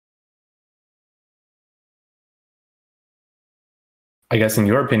I guess in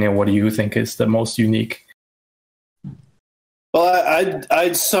your opinion, what do you think is the most unique? Well,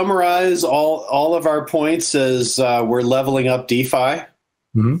 I'd summarize all of our points as we're leveling up DeFi.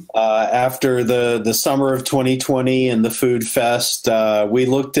 After the summer of 2020 and the Food Fest, we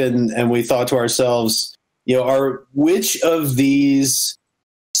looked in and we thought to ourselves, which of these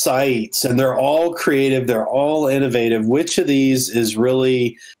sites, and they're all creative, they're all innovative, which of these is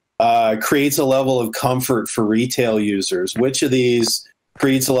really creates a level of comfort for retail users? Which of these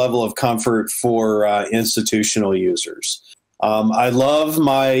creates a level of comfort for institutional users? I love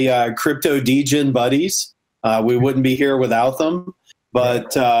my crypto degen buddies. We wouldn't be here without them.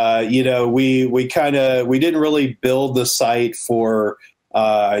 But we didn't really build the site for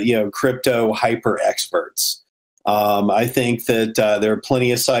crypto hyper experts. I think that there are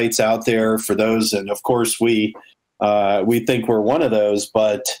plenty of sites out there for those, and of course we think we're one of those.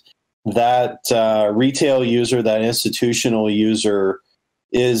 But that retail user, that institutional user,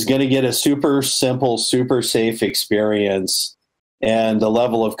 is going to get a super simple, super safe experience and a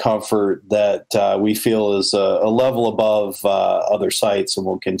level of comfort that we feel is a level above other sites and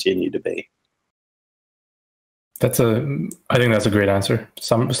will continue to be. I think that's a great answer.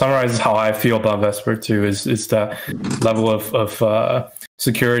 Summarizes how I feel about Vesper too. Is that level of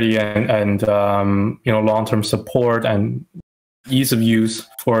security and long-term support and ease of use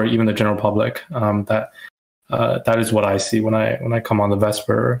for even the general public. That is what I see when I come on the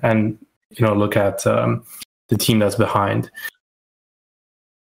Vesper and look at the team that's behind.